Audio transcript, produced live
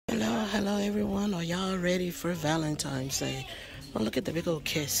Hello everyone. Are y'all ready for Valentine's Day? Oh, look at the big old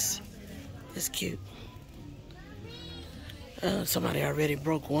kiss. It's cute. Somebody already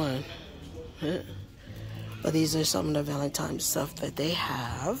broke one. But these are some of the Valentine stuff that they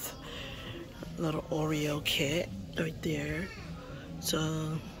have. Little Oreo kit right there.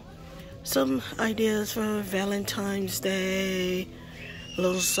 So, some ideas for Valentine's Day.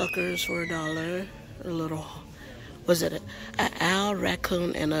 Little suckers for $1. A little, was it an owl,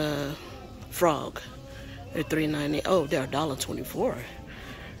 raccoon, and a frog? They're $3.98. Oh, they're $1.24.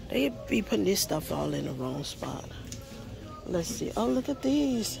 They be putting this stuff all in the wrong spot. Let's see. Oh, look at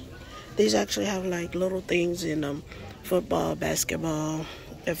these. These actually have like little things in them. Football, basketball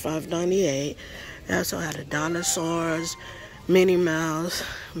at $5.98. They also had the dinosaurs, Minnie Mouse,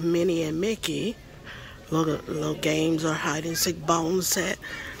 Minnie and Mickey. Little games or hide and seek bone set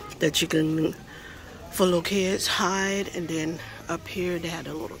that you can, for little kids, hide. And then up here they had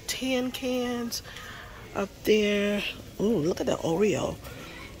the little tin cans up there. Ooh, look at the Oreo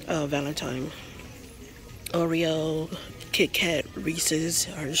Valentine. Oreo, Kit Kat, Reese's,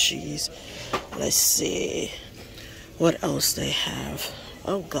 Hershey's. Let's see what else they have.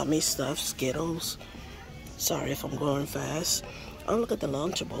 Oh, gummy stuff, Skittles. Sorry if I'm going fast. Oh, look at the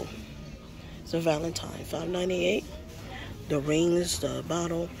Lunchable. It's a Valentine, $5.98. The rings, the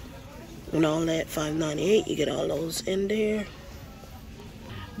bottle, and all that, $5.98. You get all those in there.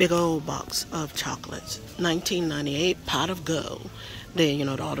 Big old box of chocolates, $19.98. Pot of gold. Then, you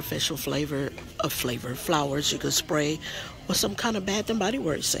know, the artificial flavored flowers you could spray with some kind of Bath and Body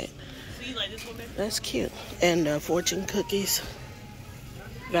Works scent. So you like this one, baby? That's cute. And fortune cookies,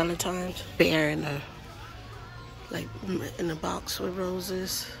 Valentine's. Bear in the, like, in the box with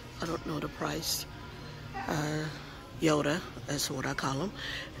roses. I don't know the price. Yoda, that's what I call them.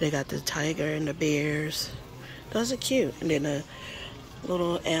 They got the tiger and the bears. Those are cute. And then the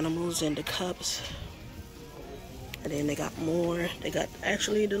little animals in the cups. And then they got more. They got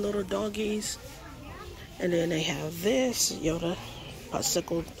actually the little doggies. And then they have this Yoda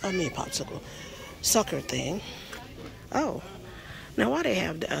popsicle sucker thing. Oh, now why they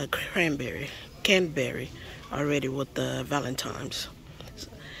have the Canberry already with the Valentine's?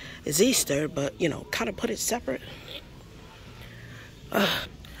 It's Easter, but you know, kind of put it separate.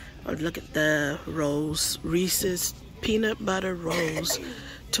 Look at the rose, Reese's peanut butter rose,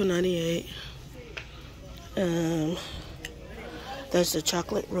 $2.98. That's the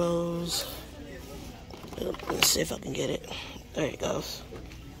chocolate rose. Let's see if I can get it. There it goes.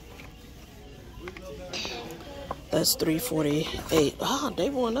 That's $3.48. Ah, they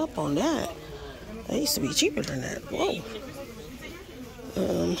went up on that. They used to be cheaper than that. Whoa.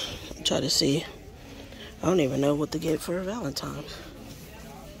 Try to see. I don't even know what to get for Valentine's.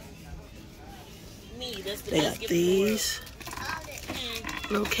 They got these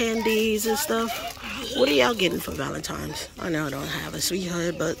little candies and stuff. What are y'all getting for Valentine's? I know I don't have a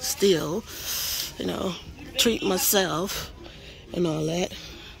sweetheart, but still, you know, treat myself and all that.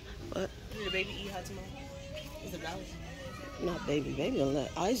 What? Did the baby eat hot tomorrow? Is it $1? Not baby, on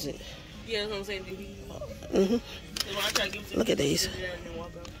that Isaac. Yeah, that's what I'm saying. Baby. Look at these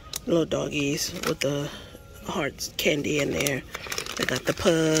little doggies with the hearts candy in there. They got the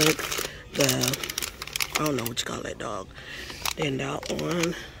pug, I don't know what you call that dog. Then that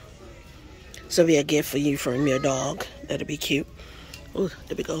one. So be a gift for you from your dog. That'll be cute. Ooh,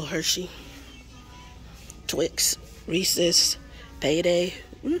 the big old Hershey. Twix, Reese's, Payday.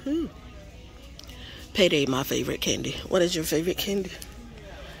 Woohoo. Payday, my favorite candy. What is your favorite candy?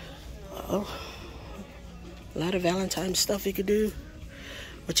 Oh, a lot of Valentine stuff you could do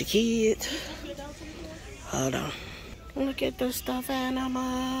with your kids. Hold on. Look at the stuffed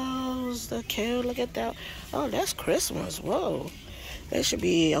animals. The cute. Look at that. Oh, that's Christmas. Whoa. That should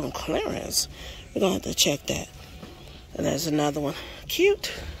be on clearance. We're going to have to check that. And there's another one.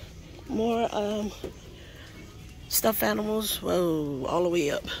 Cute. More stuffed animals. Whoa. All the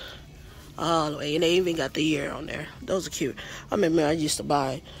way up. All the way. And they even got the year on there. Those are cute. I remember I used to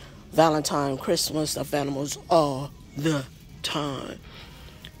buy Valentine, Christmas stuffed animals all the time.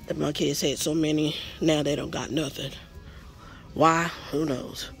 That my kids had so many. Now they don't got nothing. Why? Who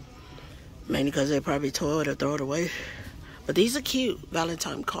knows? Mainly because they probably tore it or throw it away. But these are cute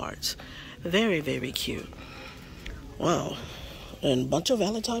Valentine cards. Very, very cute. Wow. And a bunch of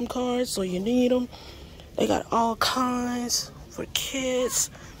Valentine cards, so you need them. They got all kinds for kids,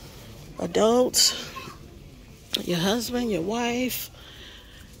 adults, your husband, your wife.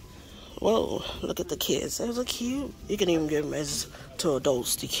 Whoa, look at the kids. Those are cute. You can even give them as to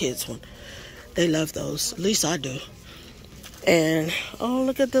adults, the kids one. They love those. At least I do. And, oh,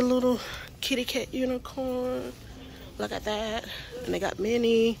 look at the little kitty cat unicorn. Look at that. And they got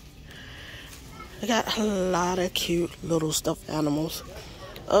Minnie. I got a lot of cute little stuffed animals.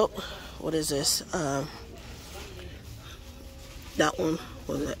 Oh, what is this? That one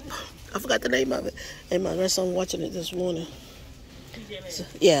was it? I forgot the name of it. And my grandson watching it this morning. PJ Masks. So,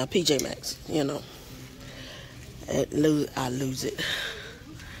 yeah, PJ Masks. You know, I lose it.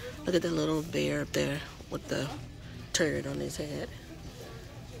 Look at the little bear up there with the turd on his head.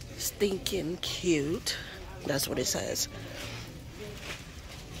 Stinking cute. That's what it says.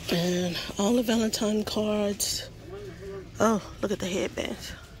 And all the Valentine cards. Oh, look at the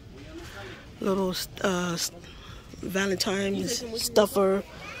headbands. Little Valentine stuffer.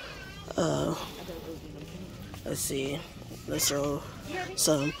 Let's see. Let's show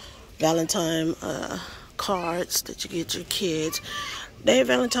some Valentine cards that you get your kids. Their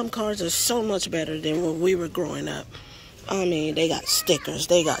Valentine cards are so much better than when we were growing up. I mean, they got stickers,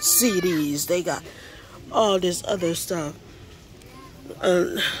 they got CDs, they got all this other stuff.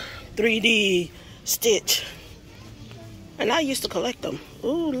 3D Stitch. And I used to collect them.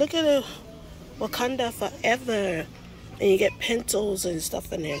 Ooh, look at it. Wakanda Forever. And you get pencils and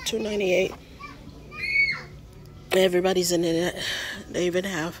stuff in there. $2.98. Everybody's in it. They even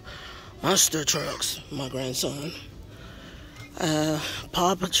have monster trucks. My grandson.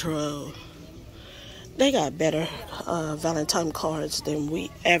 Paw Patrol. They got better Valentine cards than we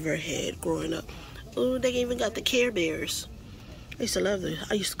ever had growing up. Ooh, they even got the Care Bears. I used to love them.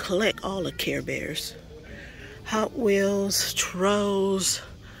 I used to collect all the Care Bears. Hot Wheels, Trolls,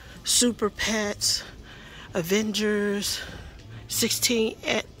 Super Pets, Avengers, 16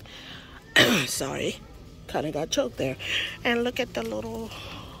 at sorry, kind of got choked there. And look at the little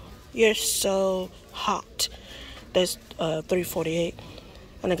You're So Hot. That's $3.48.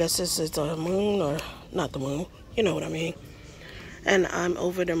 And I guess this is the moon, or not the moon. You know what I mean. And I'm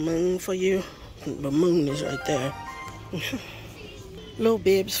over the moon for you. The moon is right there. Little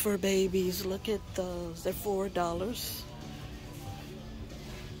bibs for babies. Look at those. They're $4.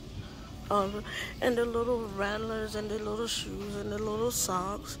 And the little rattlers and the little shoes and the little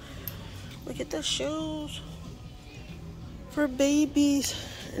socks. Look at the shoes for babies.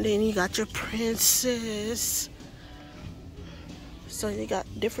 And then you got your princess. So you got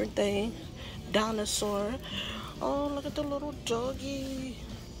different things. Dinosaur. Oh, look at the little doggy.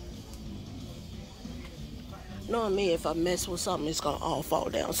 Knowing me, if I mess with something, it's gonna all fall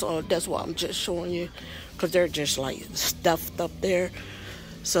down. So that's why I'm just showing you, because they're just like stuffed up there.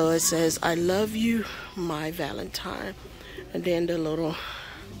 So it says, I love you, my Valentine. And then the little,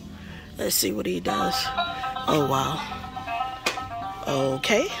 let's see what he does. Oh, wow.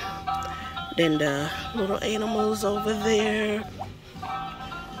 Okay. Then the little animals over there.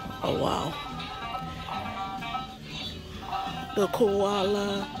 Oh, wow. The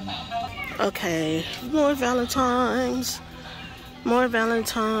koala. Okay, more Valentines. More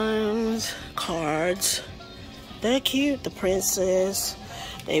Valentines cards. They're cute. The princess.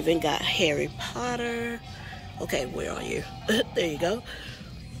 They even got Harry Potter. Okay, where are you? There you go.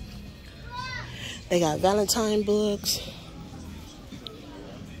 They got Valentine books.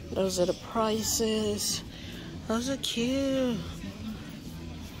 Those are the prices. Those are cute.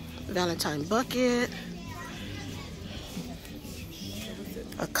 Valentine bucket.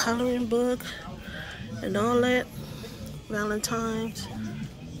 A coloring book. And all that. Valentine's.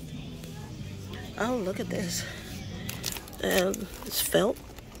 Oh, look at this. It's felt.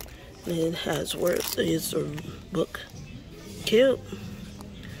 It has words. It's a book. Cute.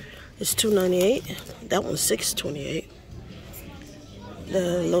 It's $2.98. That one's $6.28.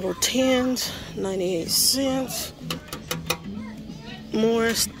 The little tins, 98 cents.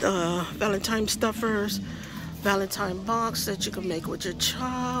 More Valentine stuffers. Valentine box that you can make with your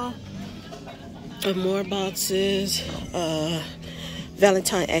child. And more boxes.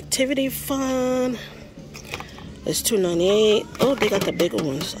 Valentine activity fun. It's $2.98. Oh, they got the bigger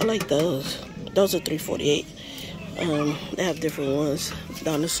ones. I like those. Those are $3.48. They have different ones.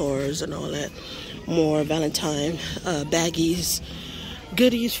 Dinosaurs and all that. More Valentine baggies.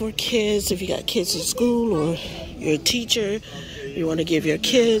 Goodies for kids. If you got kids in school or you're a teacher, you want to give your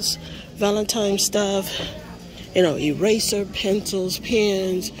kids Valentine stuff. You know, eraser, pencils,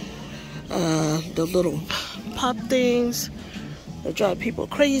 pens. The little pop things that drive people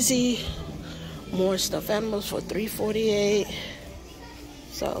crazy. More stuffed animals for $3.48.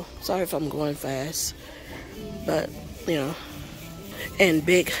 So, sorry if I'm going fast. But, you know. And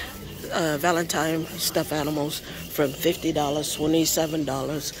big Valentine stuffed animals from $50, $27,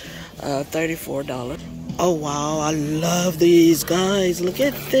 $34. Oh, wow. I love these guys. Look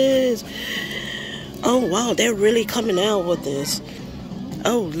at this. Oh, wow. They're really coming out with this.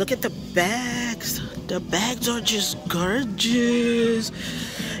 Oh, look at the bags. The bags are just gorgeous.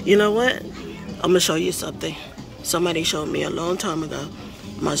 You know what? I'm gonna show you something. Somebody showed me a long time ago.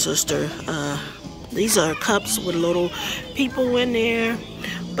 My sister. These are cups with little people in there.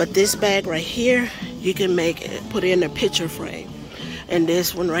 But this bag right here, you can put in a picture frame. And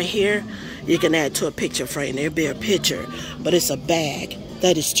this one right here, you can add to a picture frame. There'll be a picture, but it's a bag.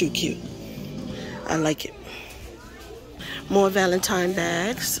 That is too cute. I like it. More Valentine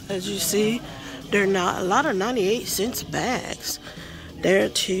bags, as you see. They're not a lot of 98-cent bags. They're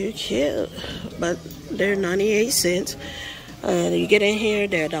too cute, but they're 98 cents. You get in here,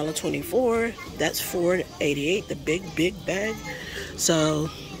 they're $1.24. That's $4.88, the big bag. So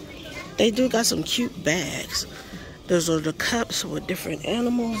they do got some cute bags. Those are the cups with different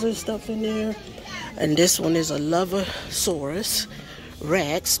animals and stuff in there. And this one is a Lovosaurus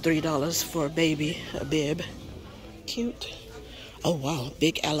Rex, $3 for a baby, a bib. Cute. Oh wow,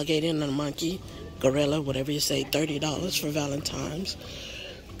 big alligator and a monkey, gorilla, whatever you say, $30 for Valentine's.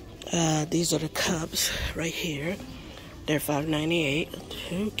 These are the cups right here. They're $5.98.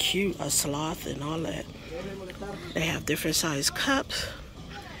 Too cute, a sloth and all that. They have different size cups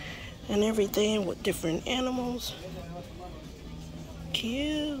and everything with different animals.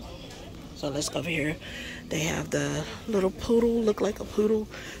 Cute. So let's go over here. They have the little poodle, look like a poodle,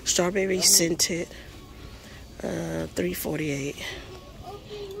 strawberry scented, $3.48.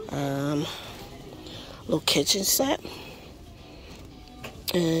 Little kitchen set.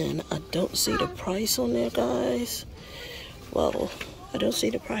 And I don't see the price on there, guys. Well, I don't see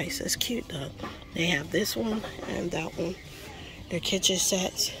the price. That's cute though. They have this one and that one. Their kitchen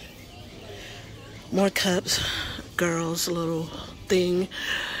sets. More cups. Girls little thing.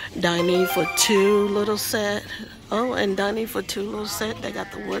 Dining for two little set. Oh, and dining for two little set. They got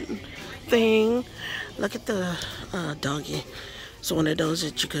the wooden thing. Look at the doggy. It's one of those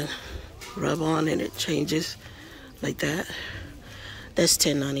that you can rub on and it changes like that. That's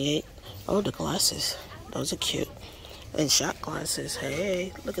 $10.98. Oh, the glasses. Those are cute. And shot glasses.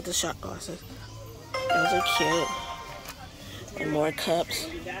 Hey, look at the shot glasses. Those are cute. And more cups.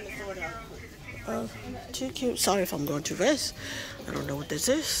 Oh, too cute. Sorry if I'm going too fast. I don't know what this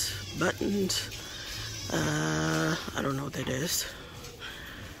is. Buttons. I don't know what that is.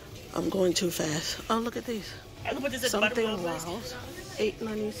 I'm going too fast. Oh, look at these. I can put this at the Something bottom of your wow. list.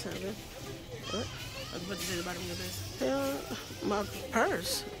 $8.97. What? I can put this at the bottom of your list. Yeah, my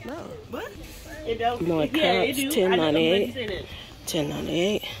purse. No. What? It don't. More cups. Yeah, it do. $10.98.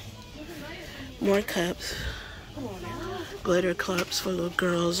 $10.98. More cups. Come on now. Glitter cups for little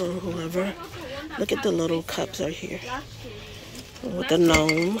girls or whoever. Look at the little cups right here. With the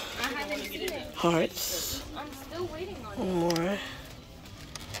gnome. Hearts. More.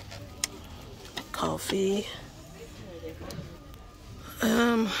 Coffee.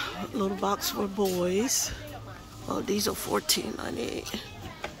 Little box for boys. Oh, these are $14.98.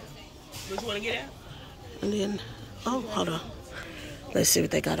 What you want to get at? And then, oh, hold on. Let's see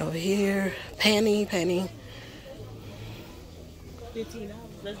what they got over here. Penny. $15.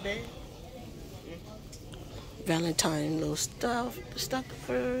 That's bad. Valentine little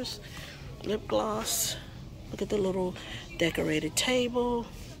stuffers, lip gloss. Look at the little decorated table.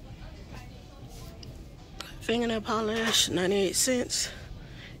 Fingernail polish, 98 cents.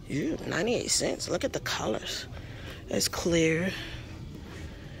 Ew, 98 cents. Look at the colors. It's clear.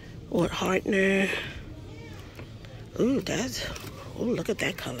 Or hardener. Ooh, look at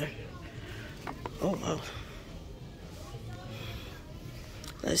that color. Oh, wow.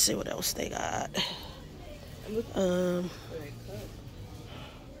 Let's see what else they got.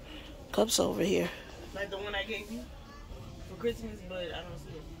 Cups over here. Like the one I gave you for Christmas, but I don't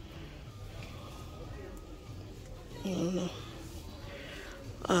see it. I don't know.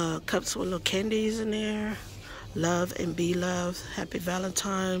 Cups with little candies in there. Love and be loved. Happy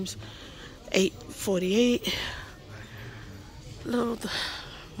Valentine's. $8.48. Little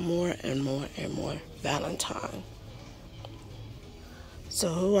more and more and more Valentine. So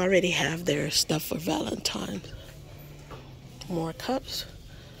who already have their stuff for Valentine's? More cups.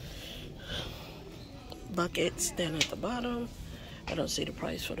 Buckets down at the bottom. I don't see the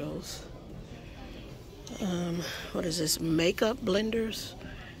price for those. What is this? Makeup blenders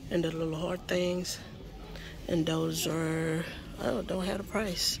and the little heart things. And those are, oh, don't have a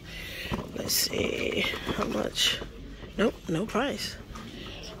price. Let's see how much. Nope, no price.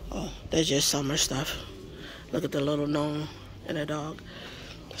 Oh, that's just summer stuff. Look at the little gnome and a dog.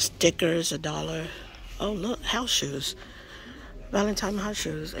 Stickers, $1. Oh, look, house shoes. Valentine house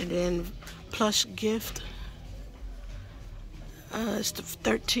shoes. And then plush gift. It's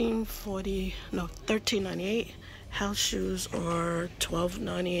 $13.98. House shoes are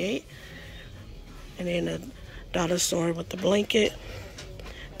 $12.98. And then a dollar store with the blanket,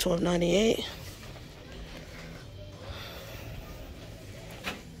 $12.98.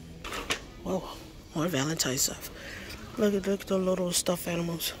 Oh, more Valentine stuff. Look at the little stuffed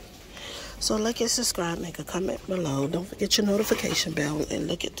animals. So like and subscribe, make a comment below. Don't forget your notification bell. And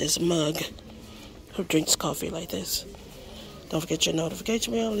look at this mug who drinks coffee like this. Don't forget your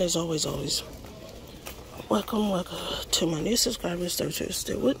notification bell. And as always, welcome to my new subscribers. Those who are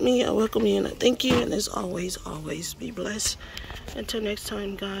still with me, I welcome you and I thank you. And as always, be blessed. Until next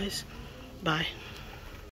time, guys. Bye.